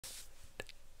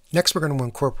Next, we're going to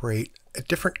incorporate a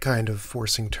different kind of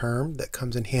forcing term that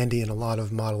comes in handy in a lot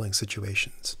of modeling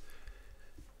situations.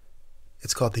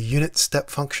 It's called the unit step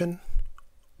function,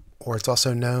 or it's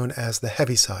also known as the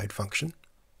Heaviside function.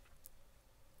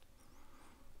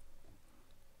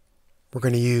 We're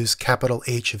going to use capital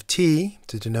H of t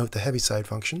to denote the Heaviside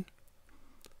function,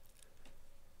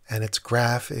 and its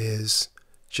graph is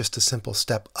just a simple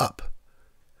step up.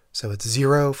 So it's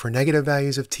 0 for negative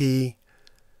values of t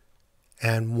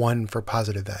and 1 for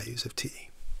positive values of t.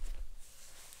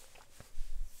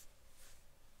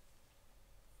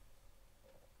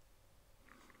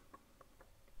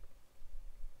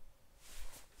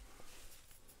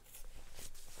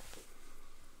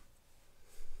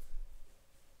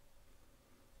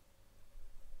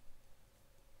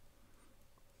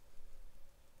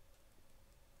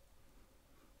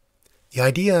 The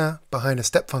idea behind a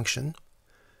step function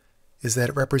is that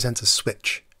it represents a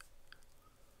switch.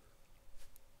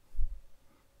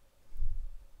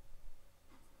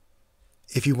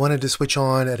 If you wanted to switch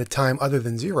on at a time other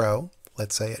than 0,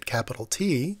 let's say at capital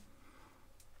T,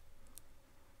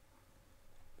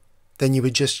 then you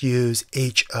would just use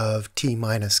h of t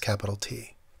minus capital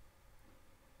T.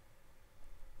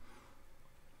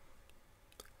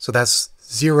 So that's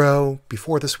 0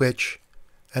 before the switch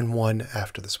and 1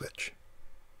 after the switch.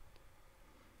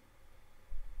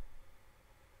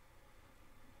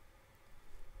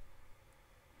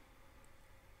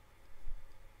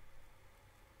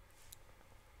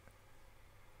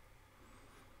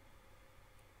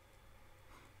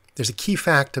 There's a key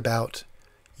fact about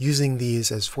using these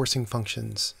as forcing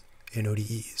functions in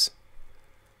ODEs.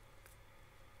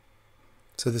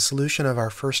 So the solution of our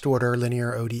first order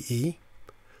linear ODE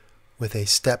with a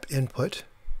step input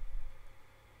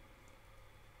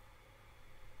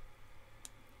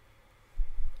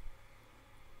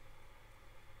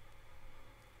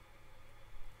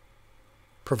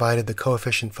provided the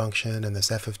coefficient function and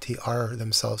this f of t are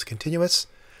themselves continuous,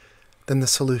 then the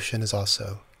solution is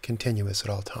also continuous at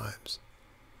all times.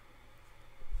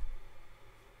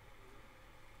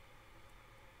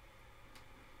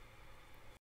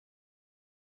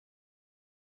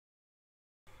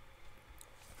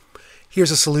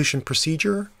 Here's a solution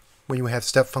procedure when you have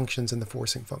step functions in the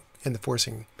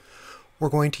forcing. We're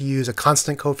going to use a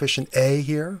constant coefficient a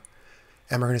here,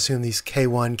 and we're going to assume these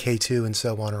k1, k2, and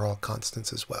so on are all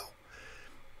constants as well.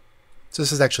 So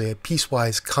this is actually a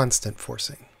piecewise constant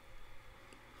forcing.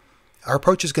 Our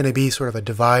approach is going to be sort of a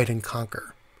divide and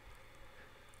conquer.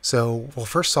 So we'll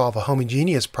first solve a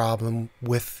homogeneous problem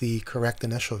with the correct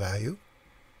initial value.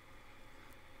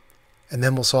 And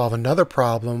then we'll solve another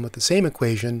problem with the same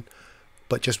equation,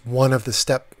 but just one of the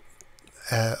step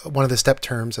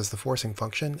terms as the forcing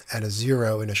function and a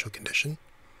 0 initial condition.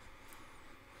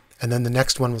 And then the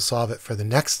next one will solve it for the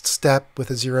next step with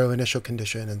a 0 initial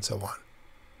condition, and so on.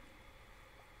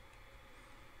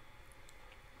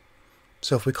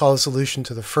 So if we call the solution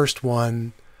to the first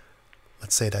one,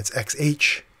 let's say that's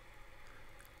xh,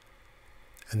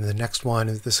 and the next one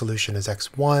is the solution is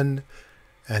x1,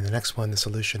 and the next one the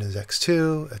solution is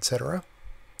x2, etc.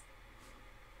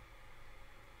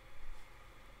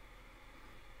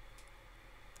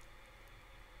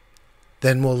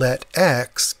 Then we'll let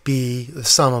x be the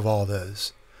sum of all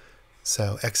those.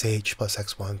 So xh plus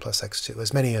x1 plus x2,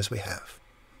 as many as we have.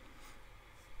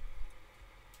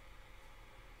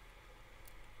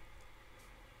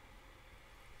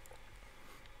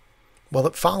 Well,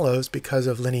 it follows because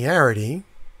of linearity.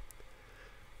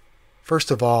 First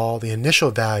of all, the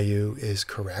initial value is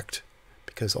correct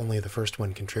because only the first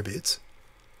one contributes.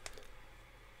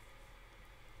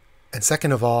 And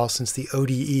second of all, since the ODE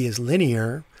is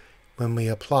linear, when we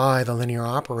apply the linear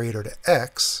operator to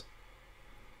x,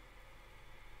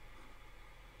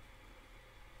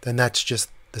 then that's just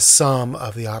the sum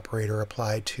of the operator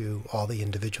applied to all the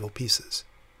individual pieces.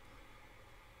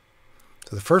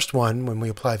 So the first one, when we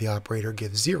apply the operator,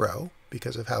 gives 0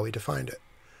 because of how we defined it.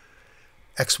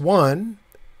 x1,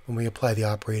 when we apply the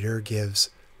operator, gives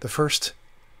the first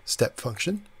step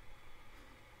function,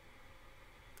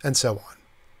 and so on.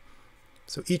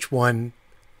 So each one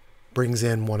brings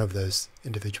in one of those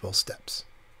individual steps.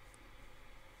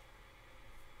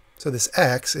 So this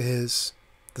x is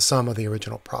the sum of the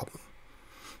original problem.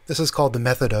 This is called the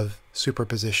method of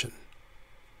superposition.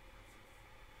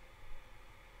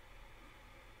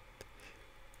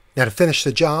 Now to finish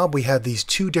the job, we have these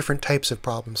two different types of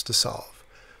problems to solve.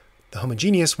 The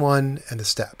homogeneous one and the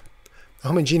step. The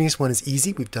homogeneous one is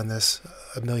easy. We've done this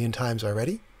a million times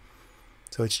already.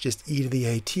 So it's just e to the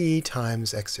at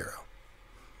times x0.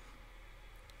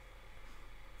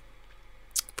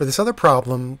 For this other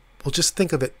problem, we'll just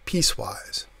think of it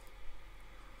piecewise.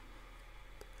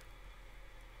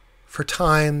 For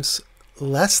times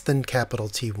less than capital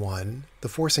T1, the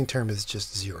forcing term is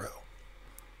just 0.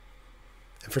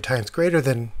 And for times greater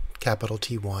than capital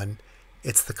T1,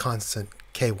 it's the constant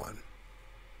K1.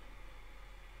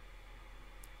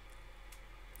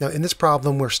 Now in this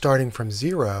problem, we're starting from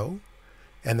 0,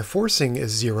 and the forcing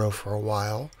is 0 for a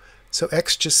while, so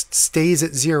x just stays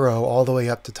at 0 all the way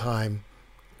up to time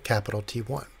capital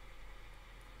T1.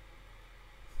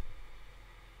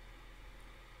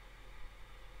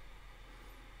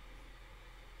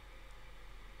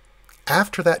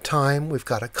 After that time, we've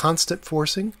got a constant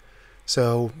forcing,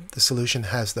 so the solution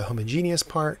has the homogeneous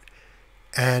part,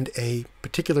 and a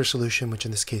particular solution, which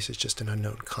in this case is just an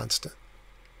unknown constant.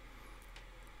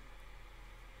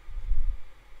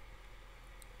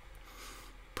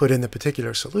 Put in the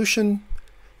particular solution,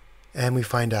 and we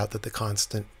find out that the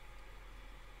constant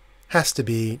has to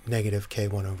be negative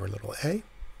k1 over little a.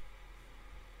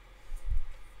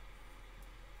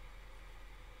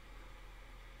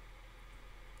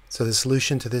 So the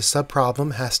solution to this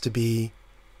subproblem has to be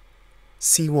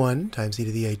c1 times e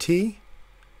to the at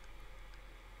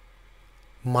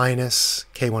minus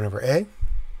k1 over a.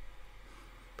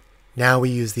 Now we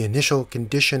use the initial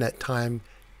condition at time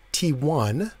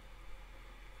t1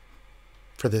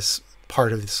 for this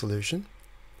part of the solution.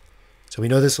 So we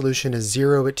know the solution is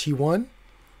 0 at t1,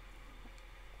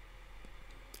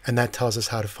 and that tells us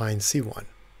how to find c1.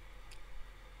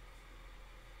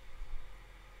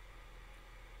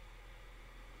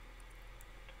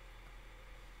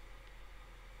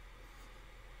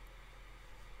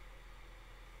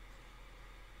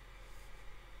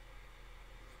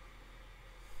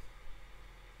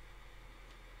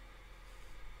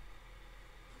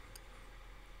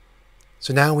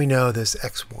 So now we know this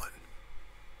x1.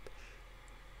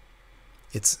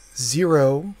 It's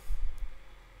 0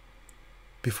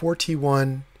 before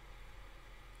t1,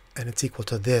 and it's equal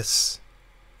to this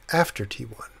after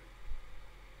t1.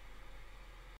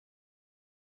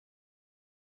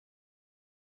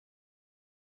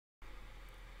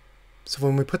 So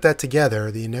when we put that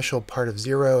together, the initial part of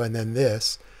 0 and then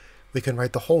this, we can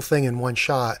write the whole thing in one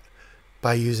shot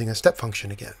by using a step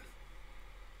function again.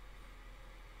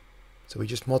 So we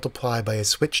just multiply by a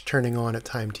switch turning on at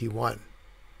time t1.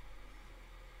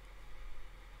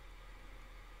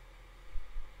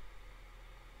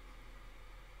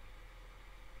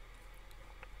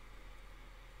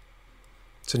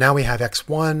 So now we have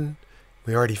x1.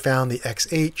 We already found the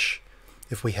xh.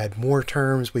 If we had more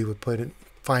terms, we would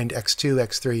find x2,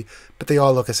 x3, but they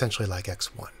all look essentially like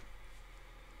x1.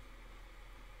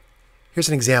 Here's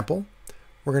an example.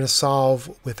 We're going to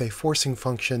solve with a forcing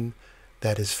function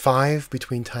that is 5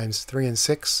 between times 3 and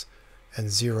 6,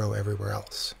 and 0 everywhere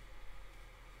else.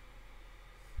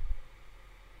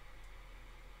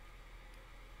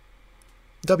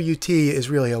 Wt is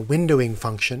really a windowing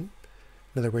function.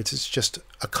 In other words, it's just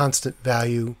a constant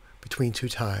value between two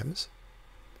times.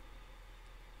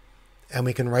 And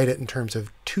we can write it in terms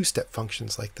of two-step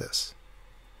functions like this.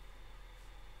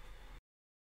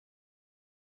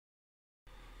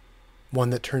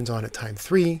 One that turns on at time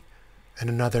 3, and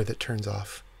another that turns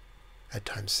off at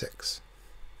time 6.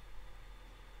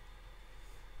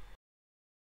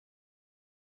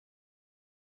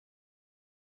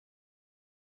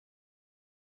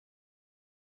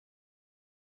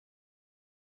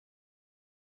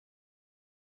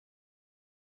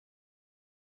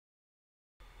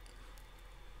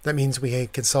 That means we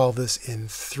can solve this in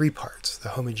 3 parts. The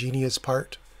homogeneous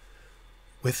part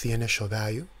with the initial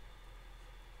value,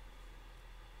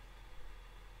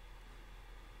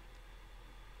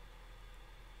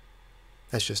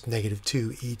 that's just negative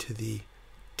 2 e to the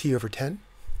t over 10.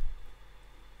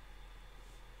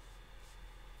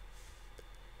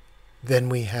 Then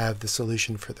we have the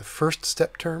solution for the first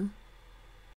step term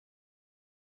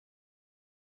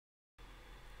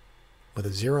with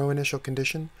a 0 initial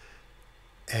condition.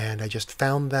 And I just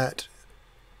found that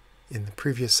in the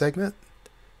previous segment.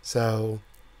 So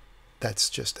that's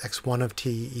just x1 of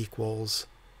t equals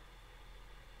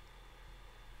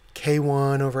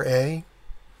k1 over a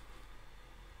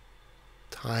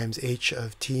times h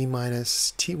of t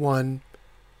minus t1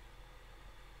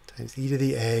 times e to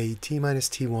the a t minus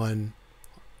t1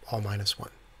 all minus 1.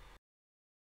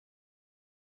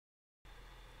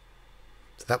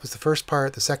 So that was the first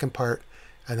part, the second part,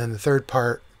 and then the third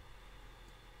part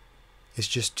is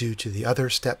just due to the other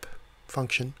step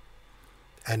function,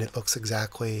 and it looks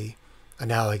exactly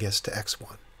analogous to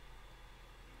x1.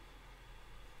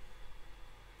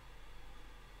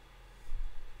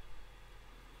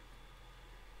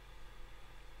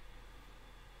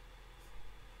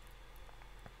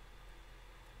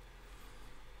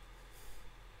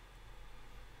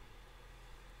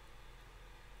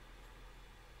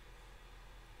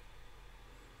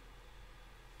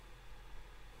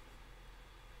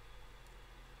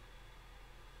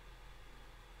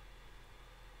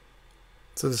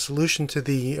 So the solution to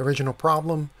the original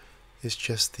problem is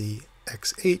just the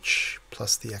xh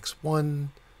plus the x1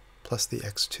 plus the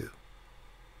x2.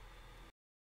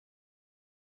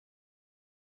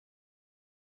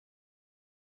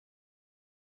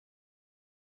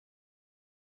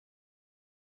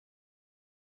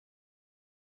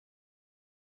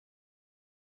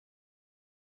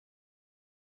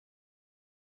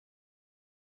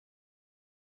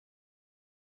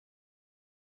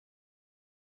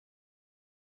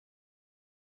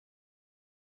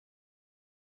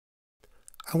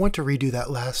 I want to redo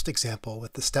that last example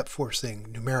with the step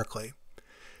forcing numerically.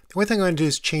 The only thing I'm going to do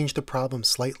is change the problem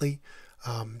slightly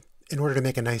in order to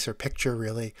make a nicer picture,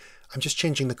 really. I'm just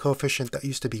changing the coefficient that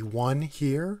used to be 1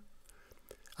 here.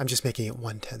 I'm just making it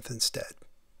 1/10 instead.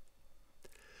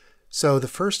 So the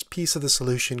first piece of the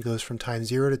solution goes from time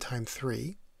 0 to time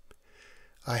 3.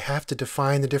 I have to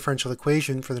define the differential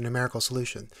equation for the numerical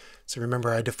solution. So remember,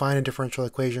 I define a differential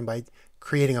equation by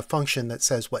creating a function that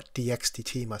says what dx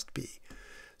dt must be.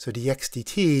 So dx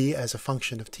dt as a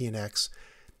function of t and x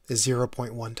is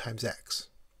 0.1 times x.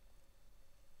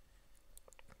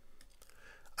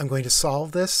 I'm going to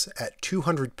solve this at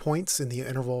 200 points in the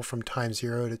interval from time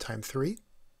 0 to time 3.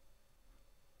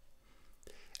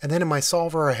 And then in my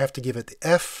solver, I have to give it the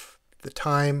f, the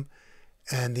time,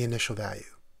 and the initial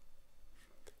value.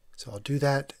 So I'll do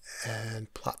that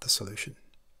and plot the solution.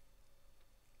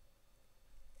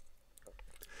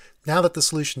 Now that the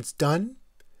solution's done,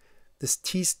 this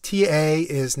TA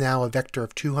is now a vector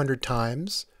of 200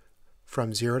 times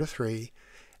from 0 to 3,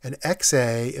 and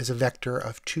XA is a vector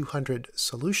of 200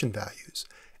 solution values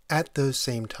at those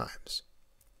same times.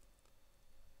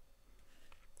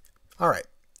 All right,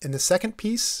 in the second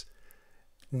piece,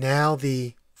 now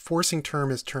the forcing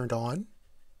term is turned on.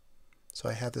 So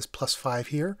I have this plus 5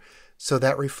 here. So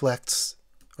that reflects,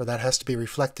 or that has to be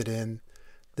reflected in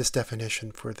this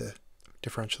definition for the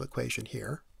differential equation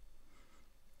here.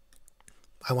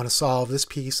 I want to solve this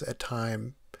piece at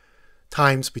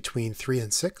times between 3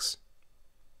 and 6.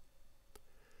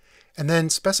 And then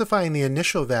specifying the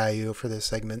initial value for this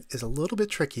segment is a little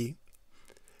bit tricky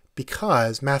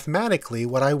because mathematically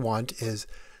what I want is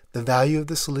the value of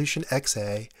the solution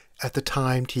XA at the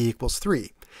time t equals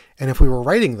 3. And if we were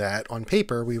writing that on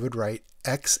paper, we would write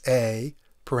XA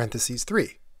parentheses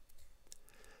 3.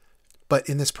 But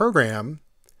in this program,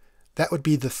 that would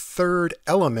be the third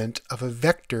element of a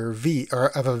vector v, or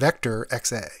of a vector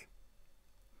XA.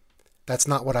 That's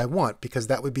not what I want because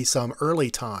that would be some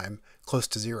early time close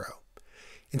to 0.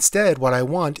 Instead, what I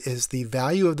want is the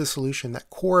value of the solution that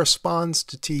corresponds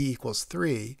to t equals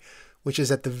 3, which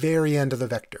is at the very end of the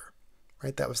vector.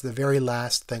 Right? That was the very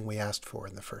last thing we asked for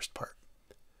in the first part.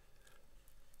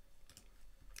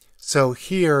 So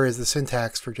here is the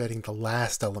syntax for getting the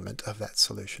last element of that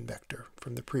solution vector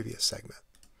from the previous segment.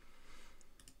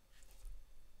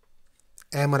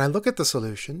 And when I look at the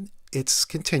solution, it's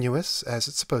continuous as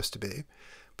it's supposed to be.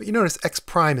 But you notice x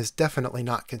prime is definitely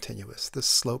not continuous. The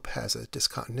slope has a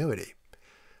discontinuity,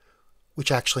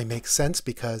 which actually makes sense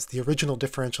because the original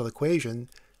differential equation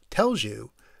tells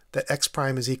you that x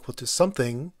prime is equal to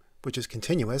something which is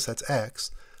continuous, that's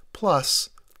x,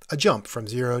 plus a jump from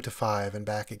 0 to 5 and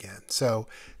back again. So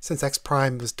since x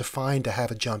prime was defined to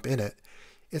have a jump in it,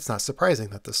 it's not surprising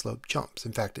that the slope jumps.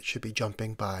 In fact, it should be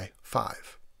jumping by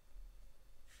 5.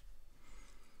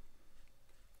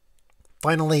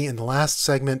 Finally, in the last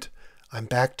segment, I'm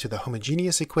back to the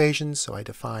homogeneous equation, so I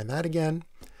define that again.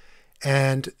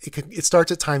 And it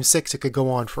starts at time 6. It could go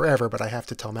on forever, but I have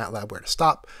to tell MATLAB where to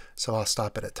stop, so I'll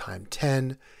stop it at time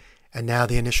 10. And now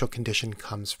the initial condition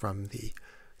comes from the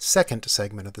second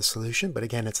segment of the solution, but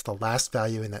again, it's the last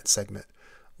value in that segment,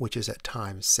 which is at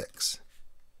time 6.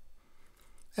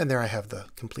 And there I have the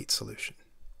complete solution.